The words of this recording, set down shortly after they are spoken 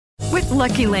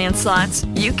Lucky Land Slots,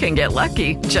 you can get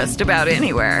lucky just about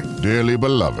anywhere. Dearly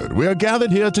beloved, we are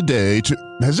gathered here today to...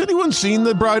 Has anyone seen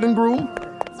the bride and groom?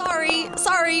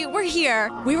 Sorry, we're here.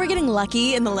 We were getting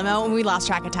lucky in the limo and we lost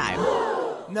track of time.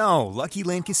 No, Lucky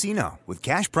Land Casino, with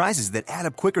cash prizes that add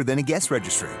up quicker than a guest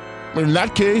registry. In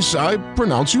that case, I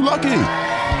pronounce you lucky.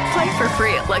 Play for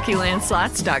free at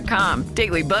LuckyLandSlots.com.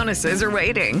 Daily bonuses are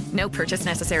waiting. No purchase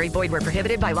necessary. Void where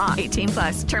prohibited by law.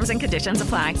 18+. Terms and conditions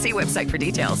apply. See website for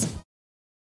details.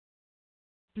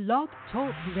 Blog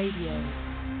Talk Radio.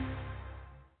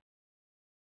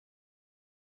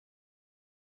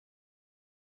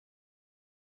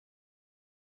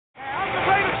 I'm the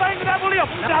greatest thing that ever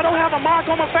lived. I don't have a mark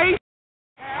on my face.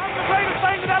 I'm the greatest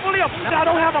thing that ever lived. I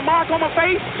don't have a mark on my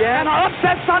face. Yeah. And I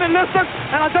upset Sonny Liston,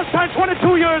 and I just turned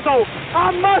 22 years old.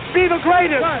 I must be the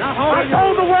greatest. I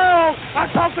told the world,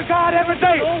 I talk to God every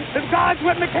day. If God's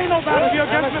with me, can't nobody be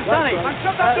against me, Sonny. I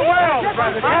shook up the world.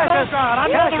 I know God. I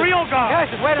know the real God.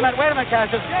 Cassius, wait a minute,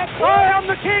 Cassius. I am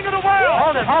the king of the world.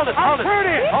 Hold it. I'm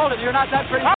pretty. Hold it, you're not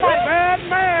that pretty. I'm a bad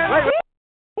man. Wait.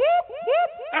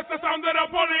 That's the sound of the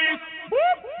police.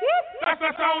 That's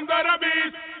the sound of the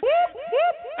beast.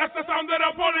 That's the sound of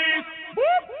the police.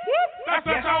 That's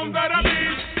the sound of the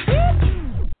beast.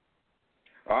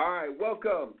 All right,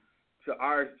 welcome to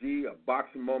RSG, a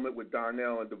boxing moment with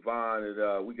Darnell and Devon.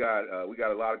 And we got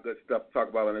a lot of good stuff to talk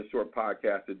about on this short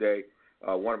podcast today.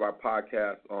 One of our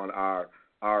podcasts on our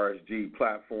RSG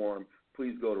platform.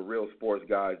 Please go to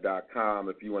realsportsguys.com.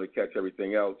 If you want to catch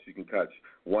everything else, you can catch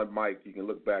one mic. You can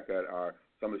look back at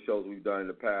some of the shows we've done in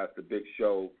the past. The Big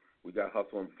Show, we got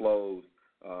Hustle and Flows.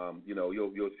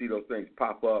 You'll see those things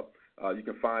pop up. You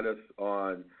can find us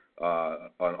on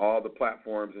all the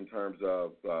platforms in terms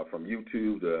of from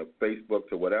YouTube to Facebook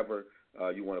to whatever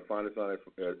you want to find us on,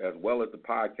 as well as the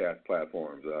podcast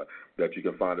platforms that you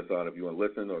can find us on if you want to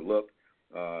listen or look.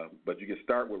 But you can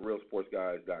start with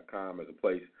realsportsguys.com as a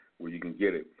place where you can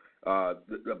get it.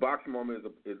 The boxing moment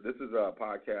is a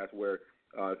podcast where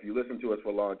if you listen to us for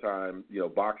a long time,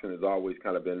 boxing has always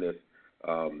kind of been this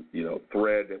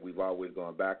thread that we've always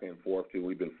gone back and forth to.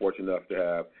 We've been fortunate enough to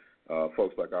have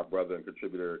folks like our brother and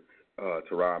contributor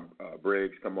Teron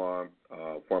Briggs come on,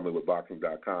 formerly with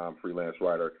Boxing.com, freelance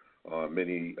writer on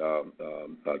many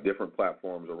different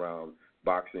platforms around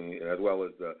boxing, as well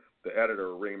as the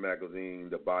editor of Ring Magazine,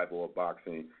 the Bible of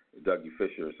Boxing, Dougie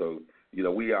Fisher. So,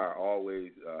 we are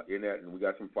always in that, and we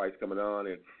got some fights coming on,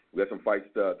 and we got some fights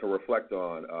to reflect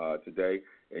on today.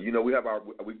 And, we have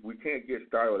we can't get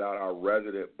started without our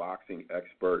resident boxing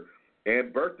expert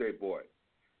and birthday boy.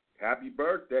 Happy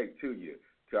birthday to you,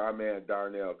 to our man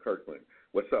Darnell Kirkland.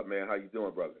 What's up, man? How you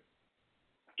doing, brother?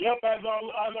 Yep, as our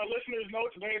listeners know,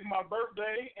 today is my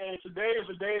birthday, and today is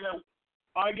the day that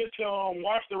I get to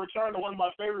watch the return of one of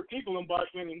my favorite people in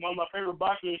boxing, and one of my favorite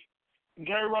boxers,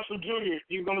 Gary Russell Jr.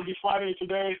 He's going to be fighting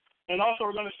today, and also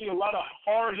we're going to see a lot of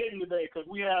hard hitting today because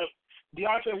we have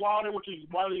Deontay Wilder, which is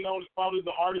widely known as probably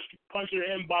the hardest puncher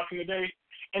in boxing today,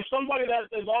 and somebody that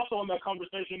is also in that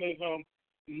conversation is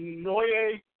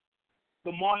Noye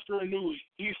the Monster Inoue.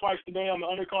 He fights today on the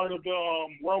undercard of the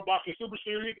World Boxing Super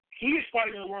Series. He is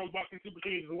fighting in the World Boxing Super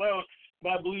Series as well, but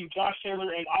I believe Josh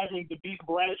Taylor and Ivan the Beast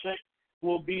Barancek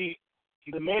will be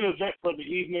the main event for the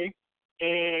evening.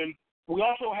 And we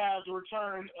also have the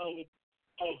return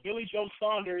of Billy Joe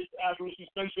Saunders after a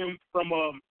suspension from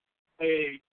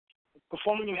a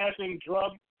performance-enhancing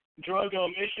drug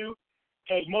issue.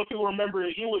 As most people remember,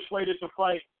 he was slated to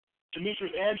fight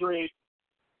Demetrius Andrade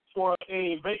for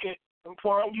a vacant. It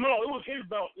was his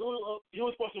belt. He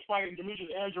was supposed to fight Demetrius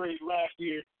Andrade last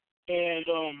year, and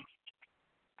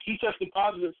he tested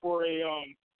positive for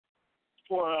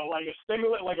like a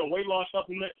stimulant, like a weight loss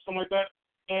supplement, something like that.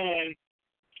 And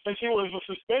since he was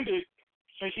suspended,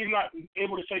 since he's not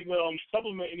able to take the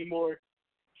supplement anymore,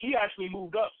 he actually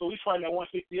moved up. So he's fighting at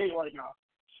 168 right now.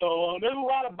 So there's a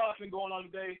lot of boxing going on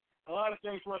today, a lot of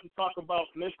things for us to talk about,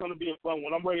 and it's going to be a fun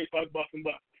one. I'm ready to talk boxing.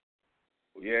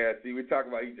 Yeah, see, we're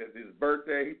talking about his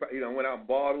birthday. He went out and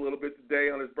balled a little bit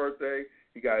today on his birthday.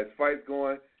 He got his fights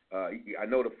going. I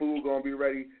know the food going to be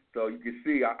ready. So you can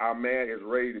see our man is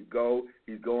ready to go.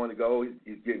 He's going to go.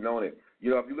 He's getting on it.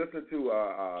 If you listen to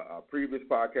a previous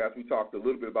podcast, we talked a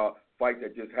little bit about a fight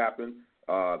that just happened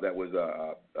that was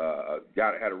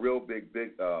had a real big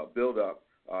build-up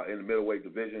in the middleweight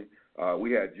division.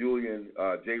 We had Julian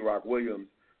J-Rock Williams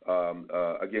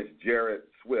against Jarrett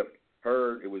Swift.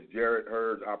 It was Jarrett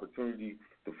Hurd's opportunity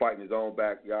to fight in his own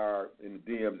backyard in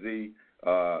the DMZ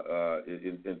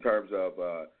in terms of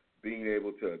being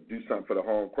able to do something for the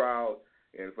home crowd.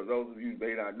 And for those of you who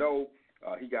may not know,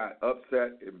 he got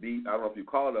upset and beat. I don't know if you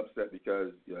call it upset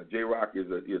because J-Rock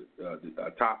is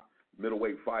a top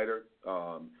middleweight fighter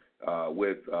and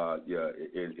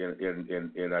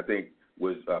I think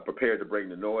was prepared to bring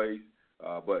the noise.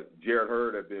 But Jarrett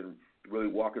Hurd had been really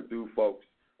walking through folks.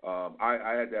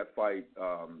 I had that fight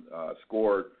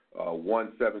scored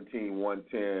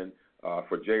 117-110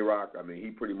 for J-Rock. I mean,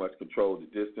 he pretty much controlled the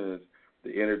distance,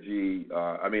 the energy.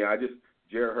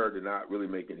 Jarrett Hurd did not really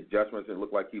make any adjustments, and it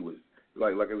looked like he was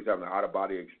like he was having an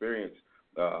out-of-body experience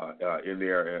in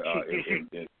there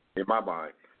in my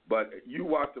mind. But you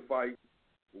watched the fight.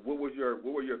 What were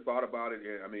your thought about it?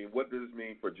 And I mean, what does this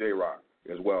mean for J-Rock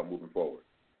as well moving forward?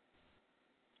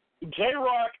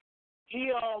 J-Rock,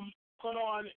 he put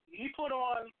on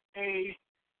a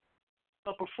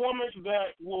performance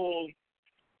that will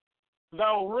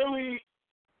really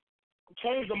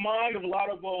change the mind of a lot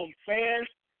of fans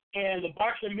and the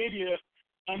boxing media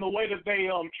and the way that they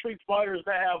treat fighters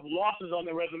that have losses on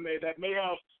their resume, that may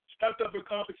have stepped up in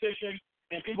competition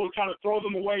and people are trying to throw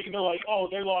them away and they're like, oh,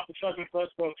 they lost to such and such,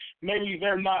 so maybe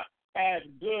they're not as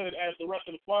good as the rest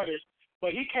of the fighters.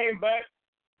 But he came back.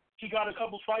 He got a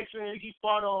couple fights in. He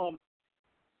fought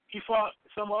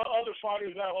some other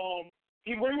fighters that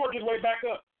he worked his way back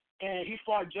up, and he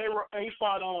fought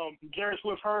Jarrett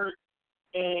Swift Hurd,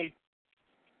 and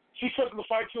he took the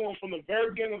fight to him from the very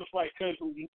beginning of the fight. Because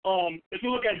if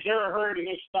you look at Jarrett Hurd and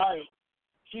his style,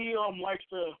 he likes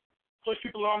to push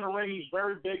people around the ring. He's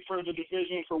very big for the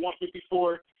division for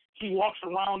 154. He walks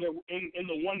around in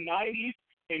the 190s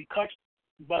and cuts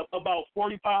about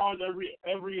 40 pounds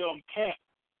every camp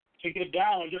to get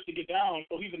down.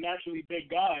 So he's a naturally big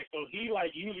guy. So he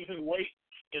uses his weight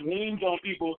and leans on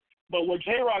people. But what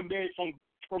J-Rock did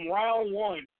from round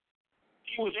one,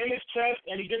 he was in his chest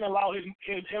and he didn't allow him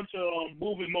to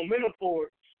move his momentum forward.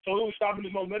 So he was stopping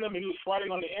his momentum and he was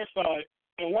fighting on the inside.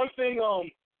 And one thing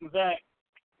that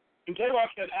J-Rock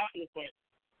said after the fight,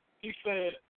 he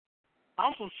said,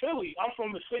 I'm from Philly. I'm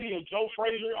from the city of Joe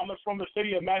Frazier. I'm from the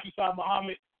city of Matthew Todd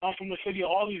Muhammad. I'm from the city of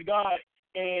all these guys.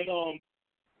 And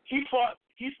he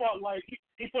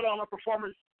put on a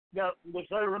performance that was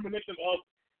very reminiscent of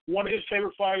one of his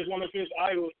favorite fighters, one of his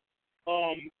idols,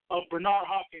 of Bernard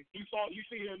Hopkins. You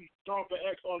see him throw up an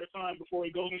X all the time before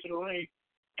he goes into the ring,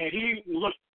 and he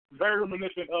looked very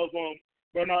reminiscent of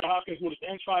Bernard Hopkins with his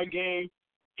inside game,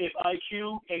 his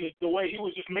IQ, and the way he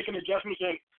was just making adjustments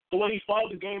and the way he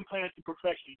followed the game plan to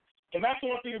perfection. And that's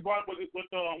one thing he brought with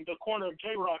the corner of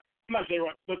J-Rock, not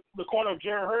J-Rock, the corner of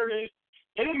Jarrett Hurd is,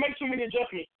 they didn't make too many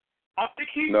adjustments. I think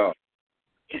it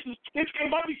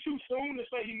might be too soon to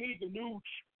say he needs a new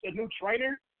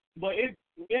trainer, but it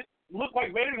looked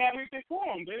like they didn't have anything for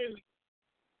him.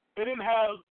 They didn't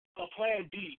have a plan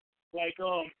B.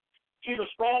 He's a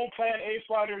strong plan A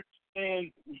fighter,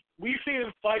 and we've seen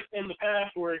him fight in the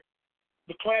past where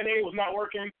the plan A was not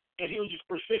working, and he was just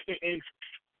persistent and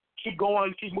keep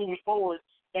going, keep moving forward,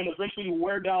 and eventually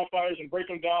wear down fighters and break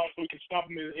them down so he can stop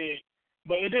them in the end.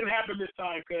 But it didn't happen this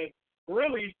time because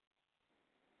really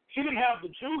he didn't have the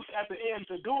juice at the end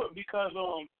to do it because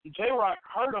J-Rock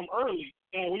hurt him early.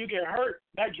 And when you get hurt,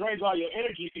 that drains all your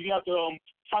energy because you have to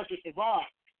fight to survive.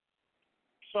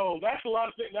 So that's a lot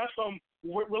of things. That's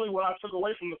really what I took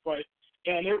away from the fight.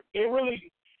 And it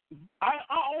really – I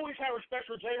always had respect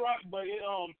for J-Rock, but it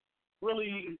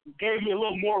really gave me a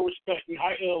little more respect,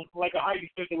 like a heightened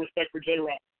sense of respect for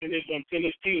J-Rock and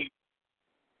his team.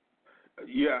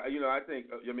 Yeah, I think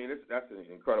that's an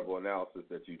incredible analysis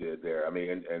that you did there. I mean,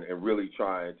 and really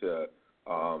trying to,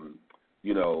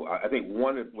 I think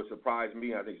one that would surprise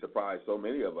me, I think surprised so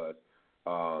many of us,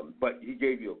 but he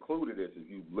gave you a clue to this if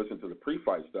you listen to the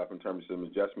pre-fight stuff in terms of some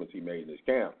adjustments he made in his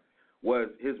camp, was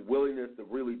his willingness to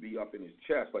really be up in his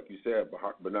chest, like you said,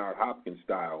 Bernard Hopkins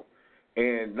style,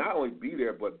 and not only be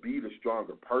there, but be the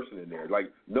stronger person in there.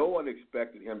 Like, no one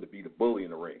expected him to be the bully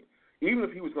in the ring. Even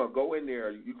if he was going to go in there,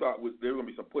 you thought there was going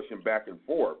to be some pushing back and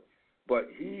forth. But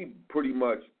he pretty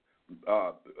much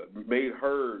made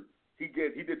Hurd. He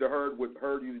did the Hurd what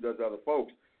Hurd usually does to other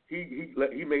folks. He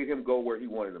made him go where he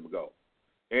wanted him to go.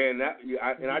 And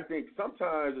I think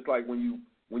sometimes it's like when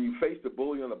you face the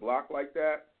bully on the block like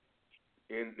that,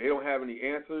 and they don't have any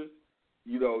answers,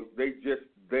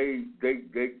 they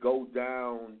go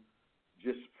down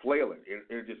just flailing,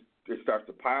 and it starts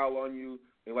to pile on you.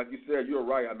 And like you said, you're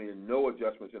right. I mean, no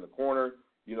adjustments in the corner,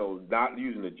 not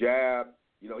using the jab.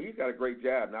 He's got a great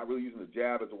jab, not really using the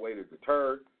jab as a way to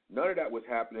deter. None of that was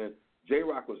happening.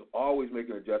 J-Rock was always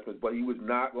making adjustments, but he was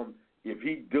not going – if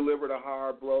he delivered a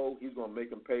hard blow, he's going to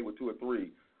make him pay with 2 or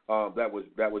 3. That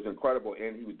was incredible.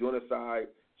 And he was doing a side,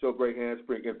 so great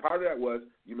handspring. And part of that was,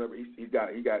 you remember, he got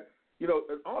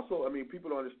and also, I mean, people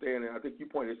don't understand, and I think you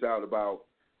pointed this out about,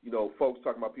 folks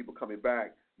talking about people coming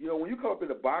back. When you come up in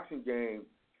the boxing game,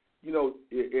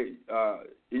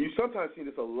 you sometimes see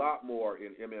this a lot more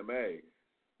in MMA.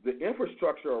 The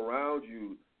infrastructure around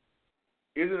you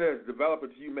isn't as developed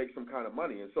until you make some kind of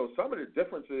money. And so some of the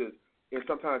differences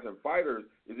sometimes in fighters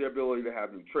is their ability to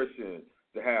have nutrition,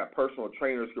 to have personal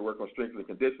trainers who work on strength and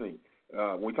conditioning.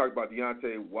 When we talk about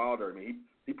Deontay Wilder, I mean,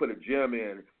 he put a gym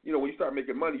in. When you start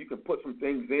making money, you can put some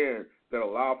things in that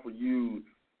allow for you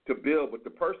to build. But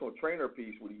the personal trainer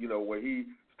piece, where he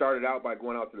started out by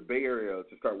going out to the Bay Area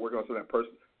to start working on some of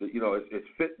that his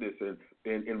fitness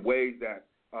and in ways that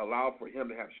allow for him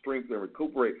to have strength and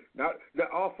recuperate. Not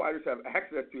all fighters have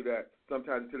access to that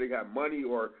sometimes until they have money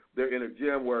or they're in a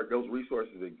gym where those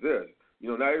resources exist.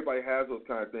 Not everybody has those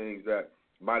kind of things that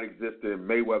might exist in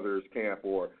Mayweather's camp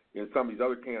or in some of these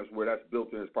other camps where that's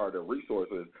built in as part of their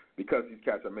resources because these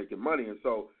cats are making money. And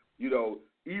so,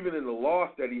 even in the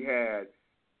loss that he had,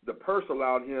 the purse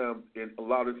allowed him and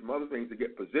allowed him some other things to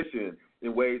get positioned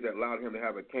in ways that allowed him to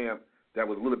have a camp that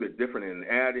was a little bit different, and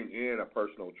adding in a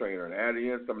personal trainer and adding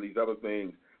in some of these other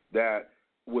things that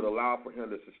would allow for him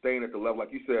to sustain at the level.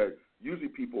 Like you said, usually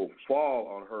people fall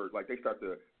on hurt, like they start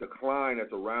to decline at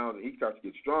the round and he starts to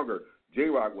get stronger.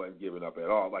 J-Rock wasn't giving up at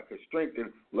all. Like his strength,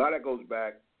 and a lot of that goes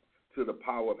back to the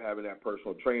power of having that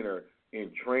personal trainer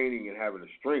and training and having the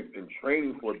strength and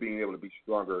training for being able to be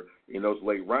stronger in those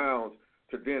late rounds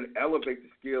to then elevate the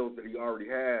skills that he already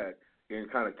had and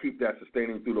kind of keep that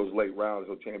sustaining through those late rounds,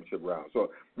 those championship rounds.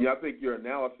 So, I think your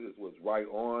analysis was right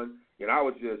on, and I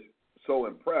was just so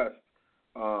impressed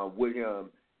with him,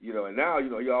 and now,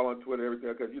 he all on Twitter,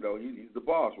 everything, because, he's the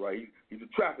boss, right? He's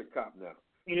a traffic cop now.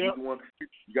 Yep. He's the one,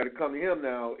 you got to come to him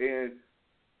now, and,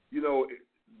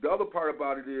 the other part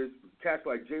about it is cats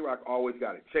like J-Rock always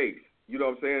got to chase, you know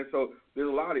what I'm saying? So there's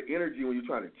a lot of energy when you're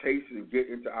trying to chase and get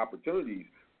into opportunities.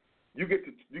 You get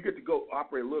to go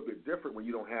operate a little bit different when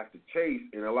you don't have to chase,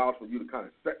 and it allows for you to kind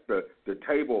of set the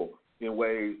table in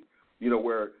ways,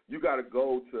 where you got to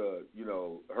go to,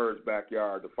 Hurd's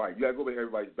backyard to fight. You got to go to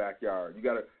everybody's backyard. You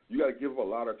got to give up a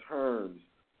lot of terms,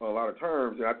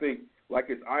 and I think like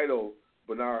his idol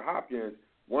Bernard Hopkins,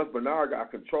 once Bernard got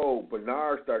control,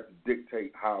 Bernard started to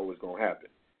dictate how it was going to happen,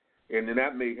 and then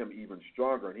that made him even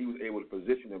stronger, and he was able to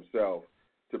position himself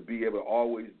to be able to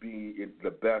always be in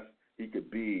the best he could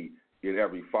be in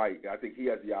every fight. I think he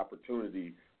has the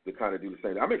opportunity to kind of do the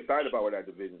same. I'm excited about where that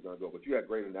division is going to go, but you had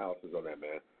great analysis on that,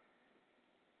 man.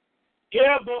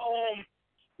 Yeah, but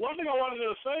one thing I wanted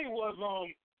to say was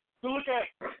to look at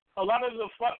a lot of the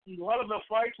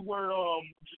fights where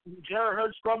Jarrett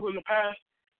Hurd struggled in the past.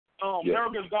 There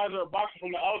were guys that are boxing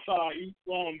from the outside.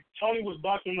 Tony was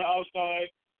boxing from the outside.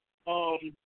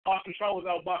 Austin Trout was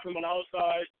out boxing on the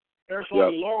outside. Arizona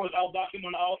Laura was out boxing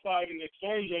on the outside and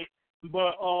exchanging.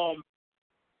 But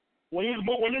when you're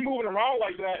moving around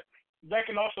like that, that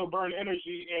can also burn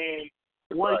energy and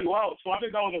wear you out. So I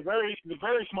think that was a very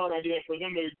smart idea for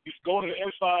them to just go to the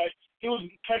inside. He was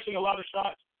catching a lot of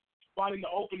shots, finding the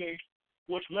openings,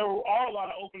 which there are a lot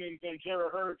of openings in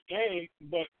Jarrett Hurd's game.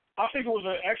 But I think it was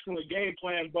an excellent game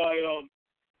plan by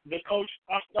the coach.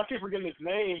 I keep forgetting his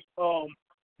name.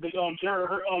 Jarrett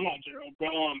Hurd, not Jarrett, but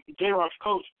J-Rock's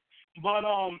coach. But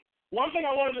one thing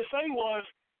I wanted to say was,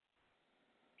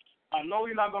 I know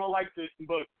you're not going to like this,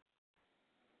 but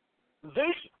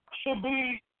this should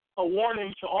be a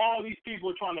warning to all these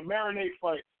people trying to marinate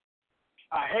fights.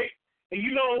 I hate, and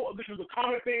this is a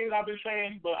common thing I've been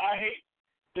saying, but I hate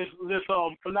this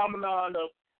phenomenon of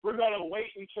we're going to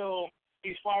wait until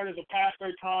these fighters are past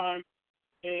their time,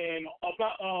 and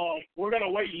we're going to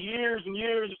wait years and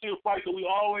years to see a fight that we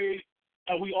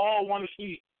all want to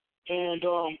see. And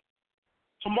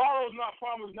tomorrow is not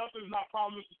promised. Nothing is not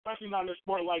promised, especially not in a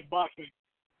sport like boxing.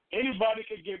 Anybody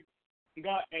could get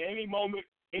got at any moment.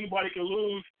 Anybody can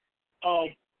lose.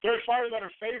 There's fighters that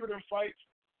are favored in fights,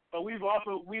 but we've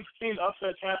seen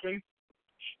upsets happen.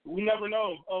 We never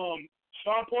know.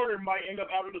 Sean Porter might end up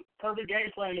having the perfect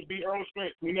game plan to beat Earl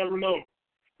Spence. We never know.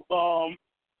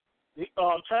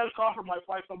 Travis Crawford might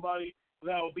fight somebody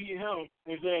that will beat him,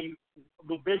 and then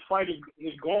the big fight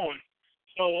is gone.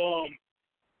 So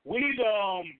we need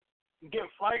to get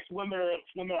fights when they're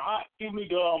hot. We need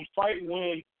to fight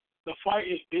when the fight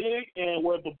is big and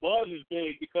where the buzz is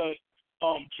big, because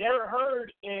Jarrett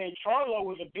Hurd and Charlo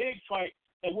was a big fight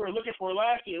that we were looking for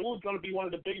last year. It was going to be one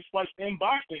of the biggest fights in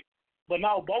boxing. But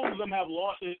now both of them have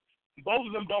losses. Both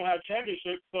of them don't have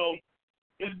championships. So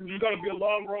it's going to be a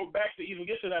long road back to even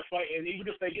get to that fight. And even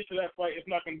if they get to that fight, it's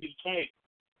not going to be the same.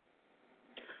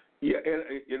 Yeah, and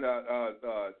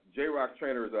J-Rock's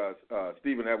trainer is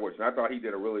Stephen Edwards, and I thought he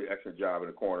did a really excellent job in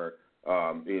the corner.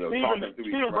 Talking through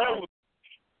these rounds.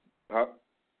 Huh?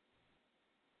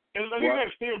 Is that his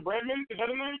name? Steven Bradman? Is that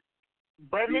his name?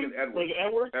 Bredman? Edwards.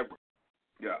 Edwards?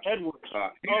 Yeah. Edwards.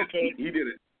 Okay. He did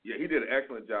it. Yeah, he did an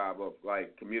excellent job of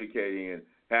like communicating and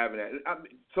having that.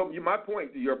 My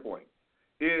point to your point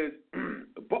is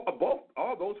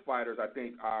all those fighters I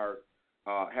think are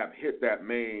have hit that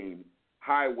main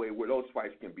highway where those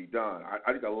fights can be done.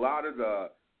 I think a lot of the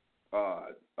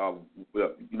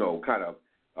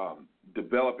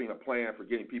developing a plan for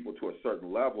getting people to a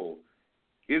certain level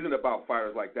isn't about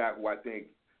fighters like that who I think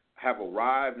have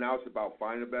arrived. Now it's about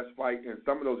finding the best fight, and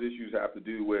some of those issues have to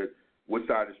do with which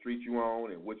side of the street you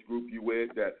own and which group you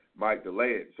with that might delay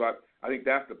it. So I think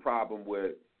that's the problem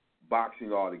with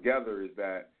boxing altogether, is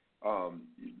that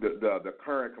the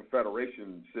current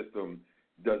confederation system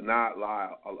does not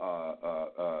allow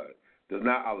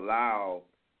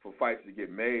for fights to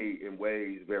get made in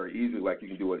ways very easily like you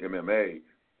can do in MMA.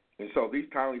 And so these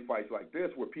timely fights like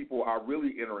this, where people are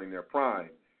really entering their prime,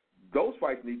 those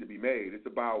fights need to be made. It's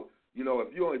about, if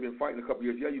you've only been fighting a couple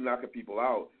years, yeah, you're knocking people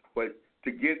out, but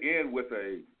to get in with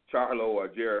a Charlo or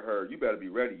a Jared Hurd, you better be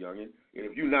ready, youngin'. And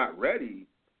if you're not ready,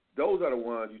 those are the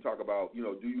ones you talk about, do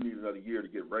you need another year to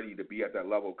get ready to be at that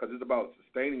level? Because it's about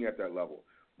sustaining at that level.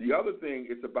 The other thing,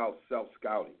 it's about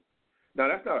self-scouting. Now,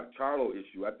 that's not a Charlo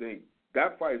issue. I think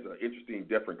that fight is an interesting,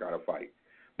 different kind of fight.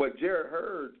 But Jared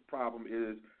Hurd's problem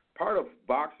is part of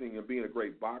boxing and being a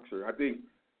great boxer. I think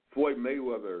Floyd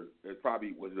Mayweather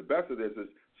was the best of this, is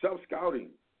self-scouting,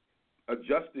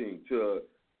 adjusting to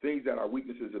things that are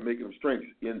weaknesses and making them strengths.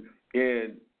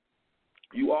 And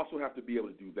you also have to be able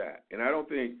to do that. And I don't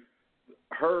think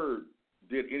Hurd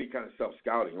did any kind of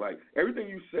self-scouting. Like, everything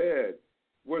you said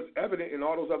was evident in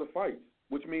all those other fights,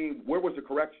 which means where was the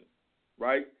correction,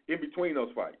 right, in between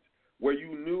those fights, where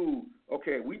you knew,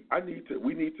 okay, we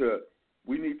need to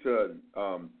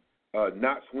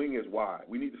not swing as wide.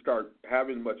 We need to start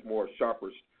having much more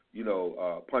sharper,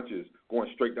 punches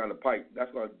going straight down the pipe.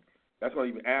 That's going to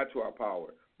even add to our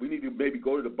power. We need to maybe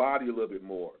go to the body a little bit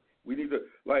more. We need to,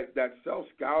 like, that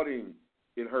self-scouting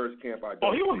in Hurd's camp. I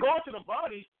don't. He was going to the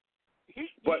body. He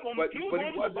was going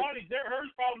to the body. Jared Hurd's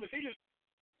problem is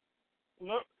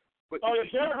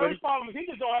Jared Hurd's problem is he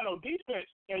just don't have no defense,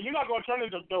 and you're not going to turn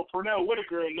into Pernell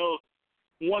Whitaker in no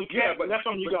one camp. Yeah, but that's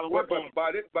something you got to work on.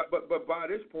 By this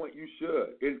point, you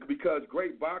should, because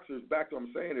great boxers, back to what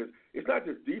I'm saying, is it's not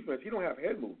just defense. He don't have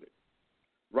head movement,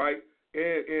 right?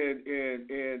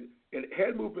 And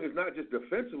head movement is not just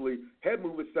defensively. Head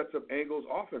movement sets up angles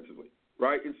offensively,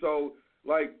 right? And so,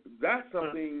 like, that's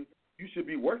something you should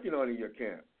be working on in your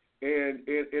camp. And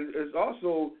it's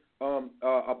also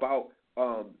about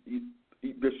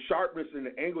the sharpness and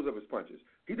the angles of his punches.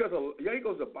 He goes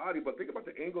to body, but think about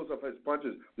the angles of his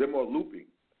punches. They're more looping.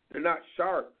 They're not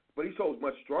sharp, but he's so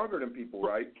much stronger than people,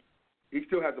 right? He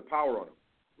still has the power on him,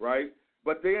 right?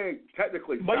 But they ain't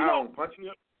technically sound punching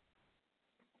him.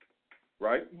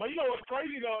 Right. But you know what's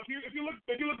crazy though? If you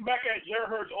look back at Jared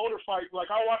Hurd's older fights, like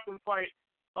I watched him fight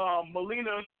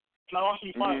Molina, and I watched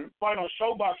him fight on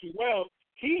Showbox as well.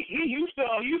 He used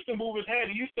to move his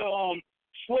head. He used to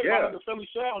slip out of the Philly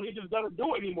shell, and he just doesn't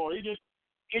do it anymore. He just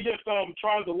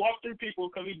tries to walk through people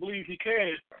because he believes he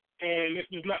can, and it's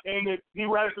just not. And he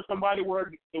ran into somebody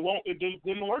where it just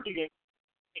didn't work again.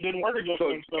 It didn't work against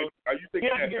him. So he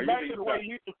has to get back to the way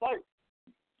he used to fight.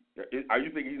 Are you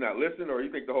thinking he's not listening, or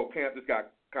you think the whole camp just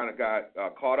got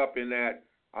caught up in that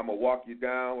I'm gonna walk you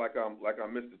down like I'm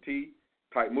Mr. T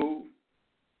type move?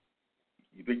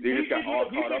 You think they just got all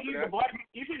caught up in that?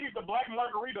 You think he's the Black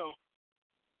Margarito?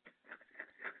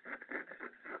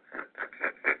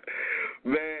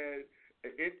 Man,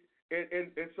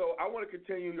 and so I want to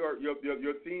continue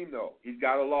your theme though. He's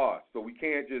got a loss, so we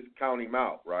can't just count him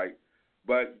out, right?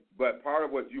 But part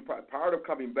of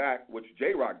coming back, which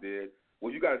J-Rock did,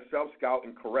 well, you got to self-scout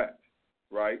and correct,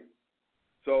 right?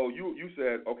 So you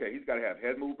said, okay, he's got to have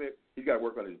head movement. He's got to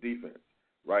work on his defense,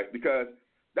 right? Because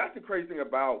that's the crazy thing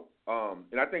about,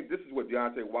 and I think this is what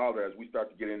Deontay Wilder, as we start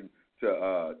to get into,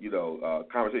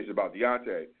 conversations about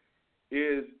Deontay,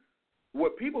 is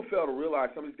what people fail to realize.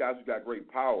 Some of these guys who got great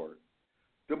power,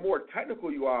 the more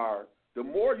technical you are, the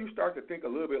more you start to think a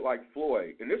little bit like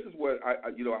Floyd. And this is what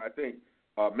I think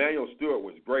Manuel Stewart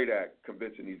was great at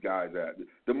convincing these guys at.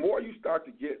 The more you start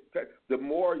to get, the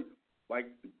more like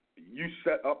you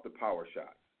set up the power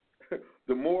shots.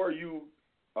 The more you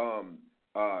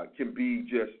can be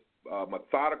just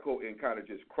methodical and kind of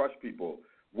just crush people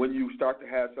when you start to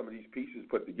have some of these pieces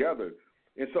put together.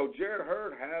 And so Jared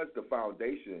Hurd has the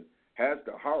foundation, has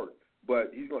the heart,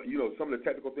 but he's going. Some of the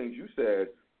technical things you said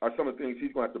are some of the things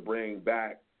he's going to have to bring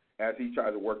back as he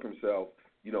tries to work himself,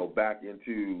 back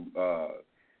into,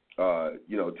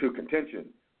 to contention.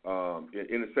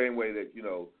 In the same way that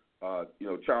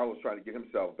Charles was trying to get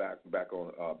himself back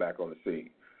on the scene.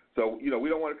 So, we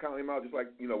don't want to count him out, just like,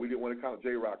 we didn't want to count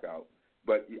J-Rock out.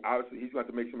 But obviously he's going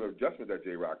to have to make some adjustments that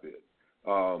J-Rock did.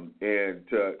 And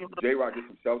J-Rock did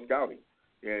some self-scouting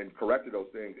and corrected those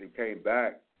things and came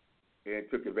back and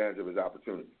took advantage of his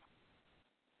opportunity.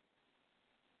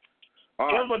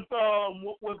 Yeah, but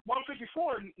with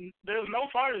 154, there's no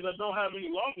fighters that don't have any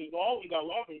losses. All of them got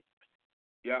losses.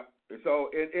 Yeah. So,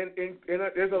 and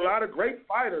there's a lot of great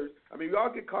fighters. I mean, we all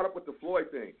get caught up with the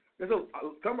Floyd thing. There's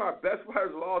some of our best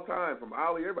fighters of all time, from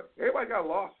Ali. Everybody got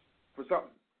lost for something.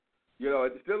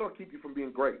 It still don't keep you from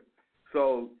being great.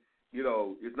 So,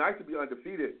 it's nice to be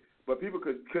undefeated, but people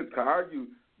could argue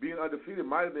being undefeated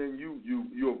might have been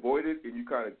you avoided and you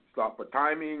kind of stopped for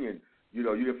timing, and you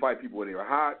didn't fight people when they were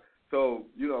hot. So,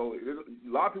 a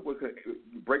lot of people could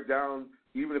break down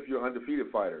even if you're an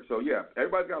undefeated fighter. So, yeah,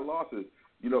 everybody's got losses.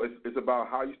 It's about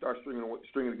how you start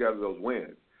stringing together those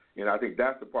wins. And I think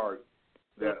that's the part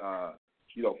that,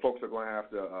 folks are going to have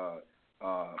to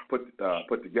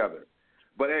put together.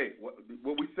 But, hey,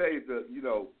 what we say is that,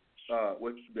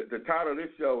 what the title of this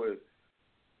show is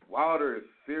Wilder is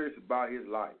serious about his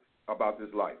life, about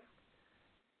this life.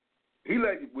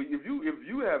 If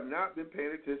you have not been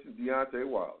paying attention to Deontay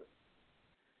Wilder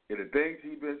and the things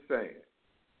he's been saying,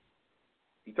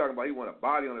 he's talking about he wants a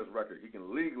body on his record. He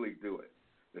can legally do it.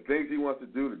 The things he wants to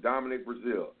do to dominate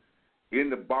Brazil in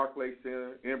the Barclays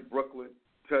Center in Brooklyn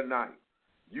tonight.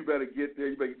 You better get there.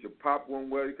 You better get your popcorn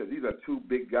ready, because these are two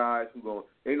big guys who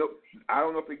I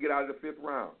don't know if they get out of the fifth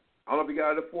round. I don't know if they get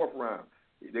out of the fourth round.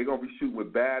 They're going to be shooting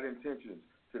with bad intentions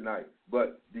tonight.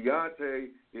 But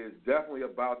Deontay is definitely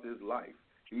about this life.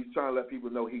 He's trying to let people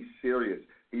know he's serious.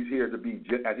 He's here to be,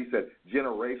 as he said,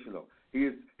 generational.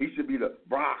 He should be the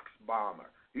Bronx Bomber.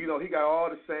 He got all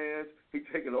the sayings. He's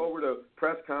taking over the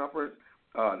press conference.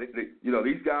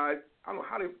 These guys. I don't know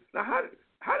how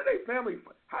did they family?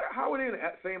 How were they in the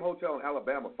same hotel in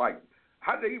Alabama fighting?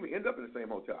 How did they even end up in the same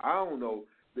hotel? I don't know.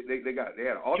 They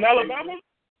had all in Alabama.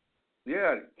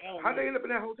 Yeah. How did they end up in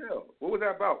that hotel? What was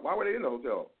that about? Why were they in the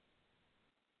hotel?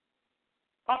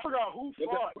 I forgot who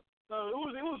fought. It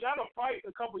was at a fight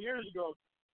a couple years ago.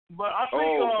 But I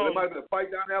think. So there might have been a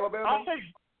fight down in Alabama. I think.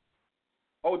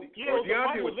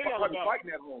 Deontay was probably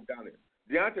fighting at home down there.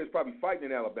 Deontay was probably fighting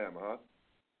in Alabama, huh?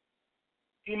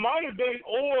 He might have been,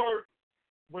 or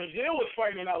Brazil was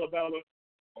fighting in Alabama.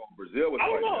 Oh, Brazil was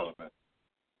fighting in Alabama.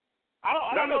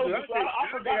 I don't know. I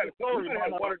forgot the story. He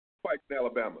had one or two fights in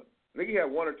Alabama. I think he had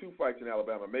one or two fights in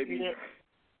Alabama. Maybe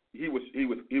he was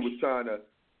trying to,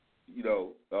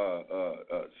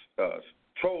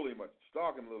 troll him or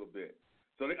stalk him a little bit.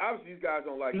 So obviously these guys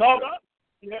don't like.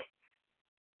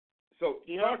 So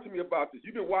talk to me about this.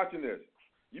 You've been watching this.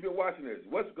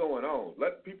 What's going on?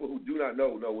 Let people who do not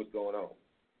know what's going on.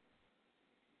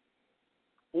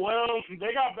 Well,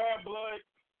 they got bad blood.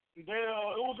 It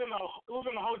was in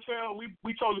a hotel.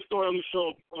 We told the story on the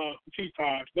show a few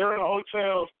times. They're in a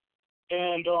hotel,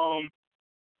 and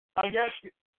I guess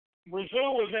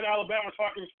Brazil was in Alabama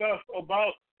talking stuff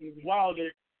about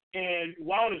Wilder, and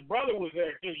Wilder's brother was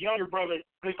there. His younger brother,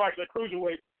 he fights at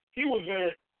cruiserweight. He was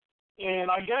there.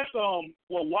 And I guess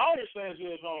what Wilder says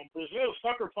is Brazil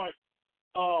sucker punched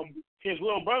his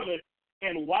little brother,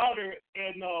 and Wilder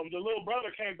and the little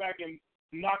brother came back and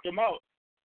knocked him out.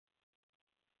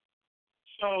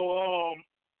 So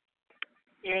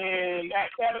and at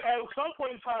some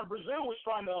point in time, Brazil was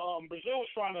trying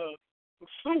to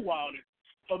sue Wilder.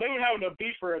 So they've been having a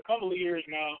beef for a couple of years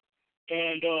now,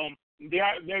 and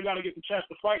they're gonna get the chance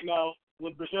to fight now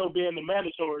with Brazil being the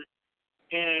mandatory.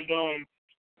 And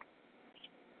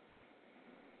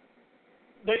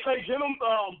they say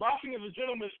boxing is a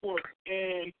gentleman's sport,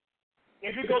 and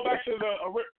if you go back to the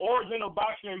origin of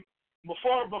boxing,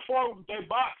 before they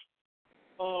boxed,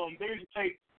 they used to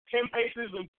take 10 paces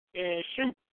and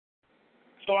shoot.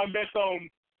 So I guess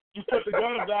you put the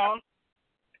guns down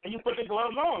and you put the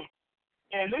gloves on,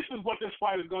 and this is what this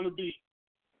fight is going to be.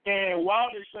 And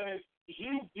Wilder says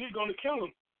he's going to kill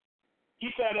him. He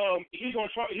said he's going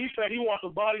to try. He said he wants a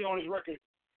body on his record,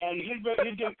 and he's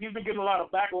been getting a lot of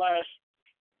backlash.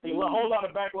 A whole lot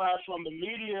of backlash from the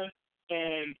media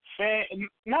and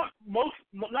not most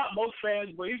fans,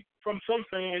 but from some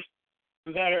fans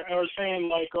that are saying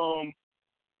like, oh,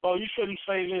 you shouldn't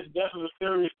say this. Death is a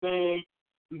serious thing.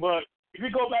 But if you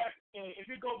go back,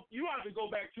 you have to go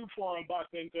back too far in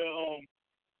boxing to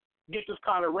get this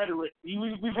kind of rhetoric.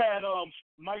 We've had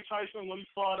Mike Tyson when he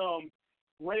fought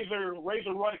Razor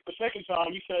Wright the second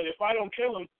time. He said, if I don't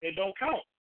kill him, it don't count.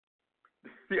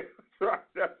 Yeah.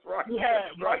 That's right. You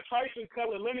had Mike Tyson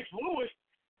telling Lennox Lewis.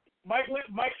 Mike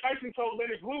Tyson told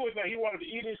Lennox Lewis that he wanted to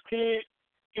eat his kid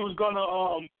he was gonna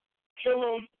kill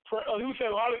him. He was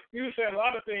saying a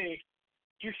lot of things.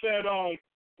 He said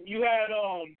you had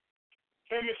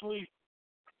famously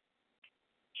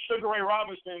Sugar Ray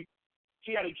Robinson.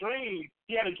 He had a dream.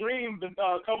 He had a dream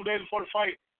a couple days before the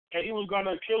fight that he was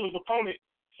gonna kill his opponent.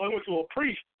 So he went to a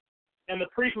priest, and the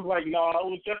priest was like, "No, it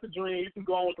was just a dream. You can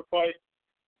go on with the fight."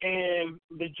 And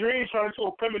the dream turned into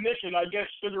a premonition. I guess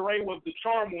Sugar Ray was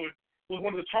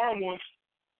one of the charmed ones,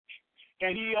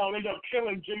 and he ended up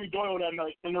killing Jimmy Doyle that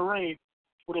night in the ring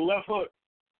with a left hook.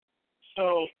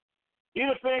 So these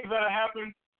are things that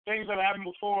happened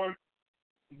before,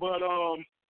 but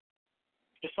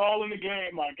it's all in the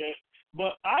game, I guess.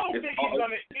 But I don't think he's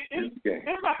gonna.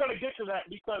 It's not gonna get to that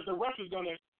because the ref is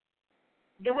gonna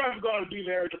be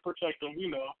there to protect him. You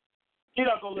know, he's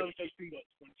not gonna let him take too much.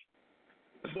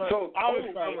 But so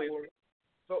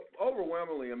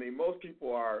overwhelmingly, I mean, most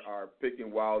people are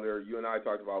picking Wilder. You and I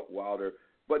talked about Wilder,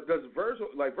 but does Virgil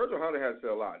Hunter has said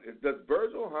a lot? Does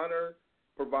Virgil Hunter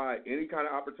provide any kind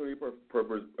of opportunity for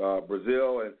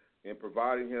Brazil and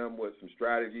providing him with some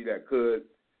strategy that could?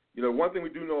 You know, one thing we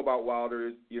do know about Wilder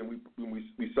is, you know,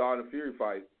 we saw in the Fury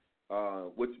fight,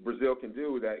 which Brazil can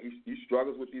do, that he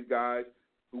struggles with these guys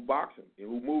who box him and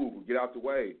who move, who get out the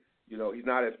way. You know, he's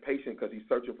not as patient because he's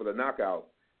searching for the knockout.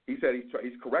 He said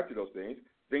he's corrected those things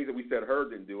that we said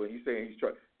Herb didn't do, and he's saying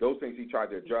those things he tried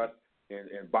to adjust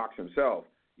and box himself.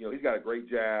 You know, he's got a great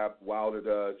jab. Wilder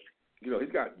does. You know,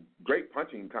 he's got great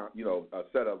punching. You know, a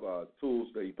set of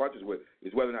tools that he punches with.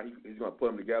 Is whether or not he's going to put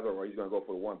them together or he's going to go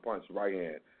for the one punch right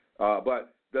hand.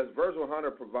 But does Virgil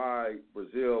Hunter provide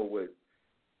Brazil with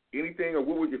anything,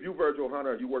 or if you Virgil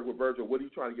Hunter, you work with Virgil, what are you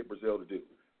trying to get Brazil to do?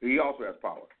 He also has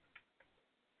power.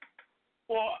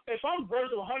 Well, if I'm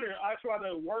Virgil Hunter, I try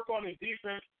to work on his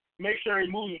defense, make sure he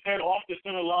moves his head off the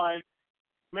center line,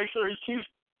 make sure he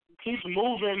keeps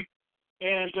moving,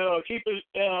 and try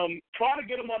to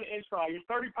get him on the inside. You're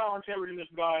 30 pounds heavier than this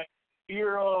guy. You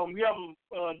have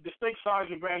a distinct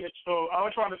size advantage, so I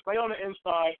would try to stay on the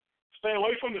inside. Stay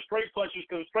away from the straight punches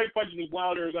because straight punches with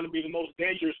Wilder are going to be the most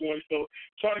dangerous ones. So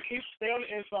try to stay on the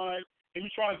inside. If you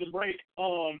try to break,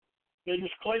 then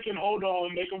just clinch and hold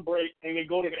on, make them break, and then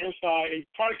go to the inside. And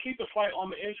try to keep the fight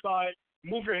on the inside.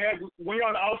 Move your head. When you're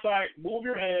on the outside, move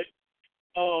your head.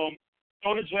 Throw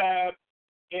the jab,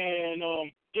 and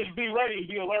just be ready and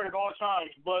be alert at all times.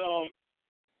 But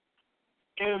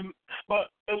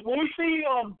when we see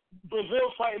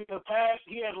Brazil fight in the past,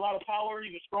 he has a lot of power.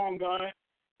 He's a strong guy.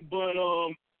 But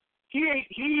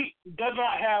he does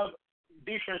not have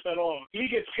defense at all. He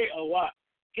gets hit a lot.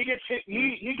 He gets hit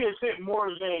more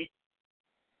than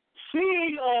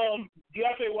seeing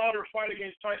Deontay Wilder fight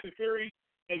against Tyson Fury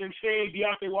and then seeing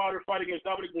Deontay Wilder fight against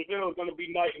Dominic Brazil is going to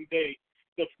be night and day.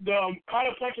 The kind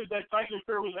of punches that Tyson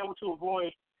Fury was able to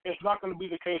avoid is not going to be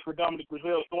the case for Dominic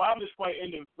Brazil. So I have this fight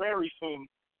ending very soon.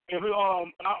 And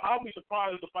I'll be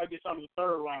surprised if the fight gets out of the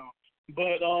third round.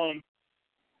 But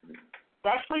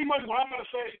that's pretty much what I'm going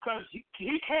to say because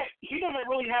he doesn't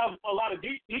really have a lot of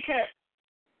he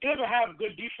doesn't have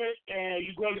good defense, and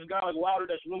you go against a guy like Wilder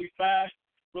that's really fast,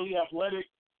 really athletic,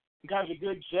 got a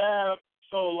good jab.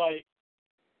 So, like,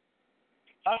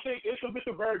 I think it's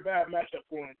a very bad matchup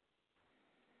for him.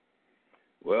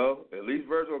 Well, at least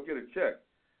Virgil will get a check.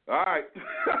 All right.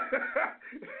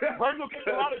 Virgil gets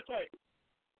a lot of checks.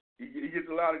 He gets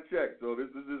a lot of checks. So this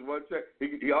is just one check.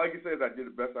 All he can say is, I did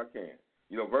the best I can.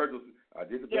 You know, Virgil, I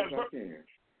did the best I can.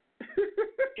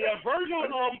 Yeah, Virgil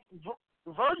and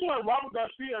Robert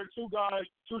Garcia are two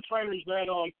trainers that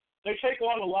they take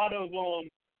on a lot of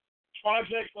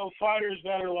projects of fighters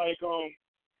that are like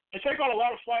they take on a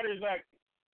lot of fighters that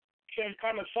can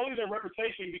kind of sully their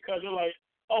reputation because they're like,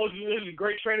 oh, this is a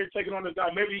great trainer taking on this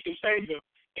guy, maybe he can save him,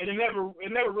 and it never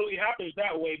really happens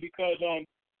that way because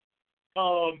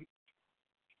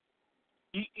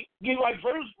like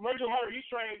Virgil Hunter, he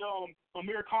trained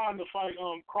Amir Khan to fight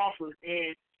Crawford,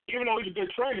 and even though he's a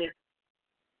good trainer,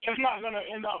 it's not going to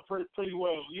end up pretty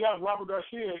well. You have Robert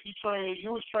Garcia. He was training. He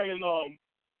was going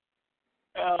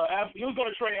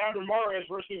to train Andrew Mares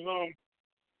versus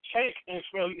Tank, and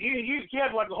so he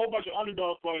had like a whole bunch of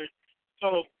underdog fighters.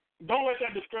 So don't let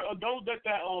that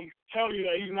tell you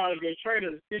that he's not a good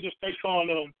trainer. He just takes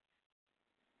on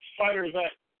fighters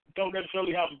that don't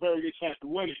necessarily have a very good chance to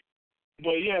win it.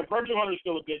 But yeah, Virgil Hunter is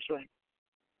still a good trainer.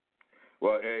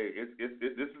 Well, hey,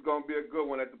 this is going to be a good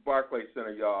one at the Barclays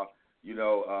Center, y'all. You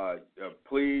know,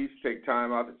 please take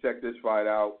time out to check this fight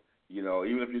out. You know,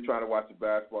 even if you're trying to watch a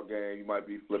basketball game, you might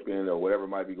be flipping or whatever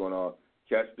might be going on.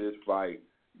 Catch this fight.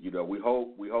 You know, we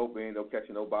hope we ain't no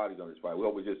catching no bodies on this fight. We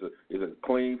hope it's a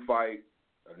clean fight.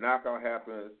 A knockout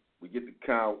happens. We get the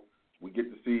count. we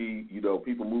get to see,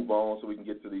 people move on so we can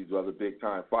get to these other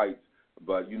big-time fights.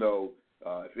 But,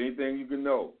 if anything you can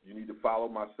know, you need to follow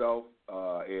myself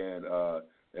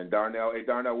and Darnell. Hey,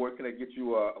 Darnell, where can they get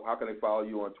you? How can they follow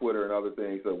you on Twitter and other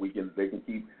things so they can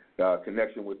keep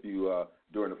connection with you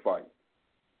during the fight?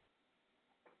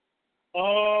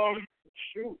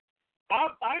 Shoot. I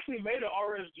actually made an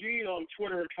RSG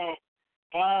Twitter account.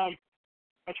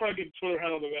 I'll try to get the Twitter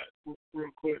handle of that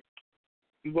real quick.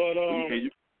 But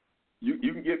you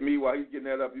can get me while he's getting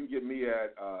that up. You can get me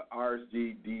at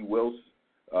RSGD Wills.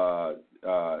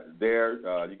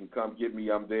 There, you can come get me.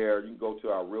 I'm there. You can go to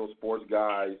our Real Sports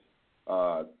Guys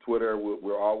Twitter.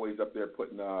 We're always up there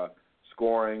putting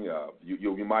scoring.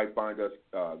 You might find us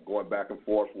going back and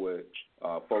forth with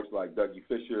folks like Dougie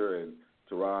Fisher and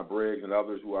Teron Briggs and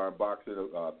others who are in boxing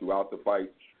throughout the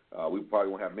fight. We probably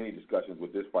won't have many discussions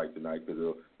with this fight tonight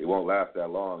because it won't last that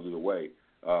long either way.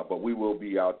 But we will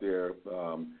be out there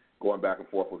going back and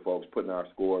forth with folks, putting our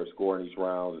scores, scoring each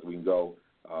round as we can go,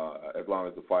 as long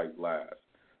as the fight lasts.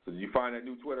 So did you find that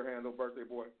new Twitter handle, birthday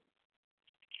boy?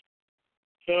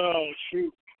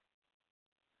 Shoot.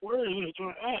 Where is this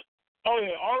Twitter at? Oh,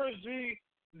 yeah, RSG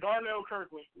Darnell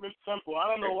Kirkland. It's simple. I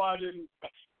don't know why I didn't.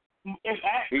 It's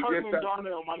at Kirkland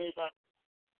Darnell, my name.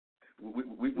 We're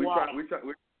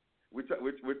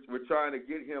trying to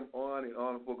get him on and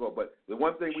on full go. But the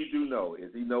one thing we do know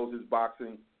is he knows his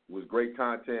boxing. It was great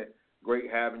content, great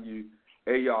having you.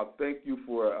 Hey, y'all, thank you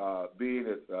for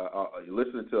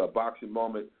listening to A Boxing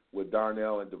Moment with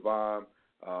Darnell and Devon.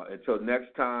 Until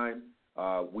next time,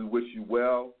 we wish you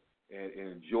well and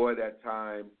enjoy that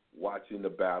time watching the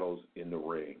battles in the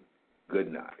ring. Good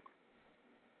night.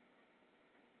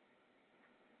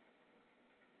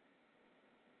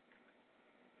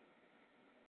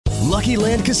 Lucky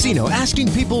Land Casino,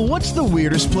 asking people, what's the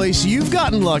weirdest place you've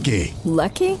gotten lucky?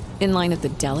 Lucky? In line at the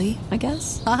deli, I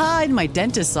guess? Aha, in my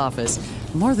dentist's office.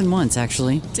 More than once,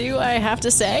 actually. Do I have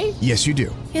to say? Yes, you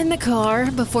do. In the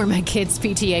car before my kids'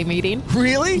 PTA meeting.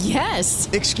 Really? Yes.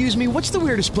 Excuse me, what's the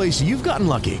weirdest place you've gotten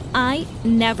lucky? I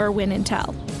never win and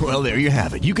tell. Well, there you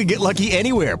have it. You can get lucky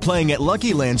anywhere, playing at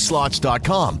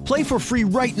LuckyLandSlots.com. Play for free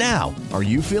right now. Are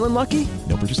you feeling lucky?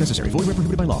 No purchase necessary. Void where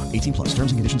prohibited by law. 18+.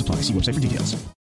 Terms and conditions apply. See website for details.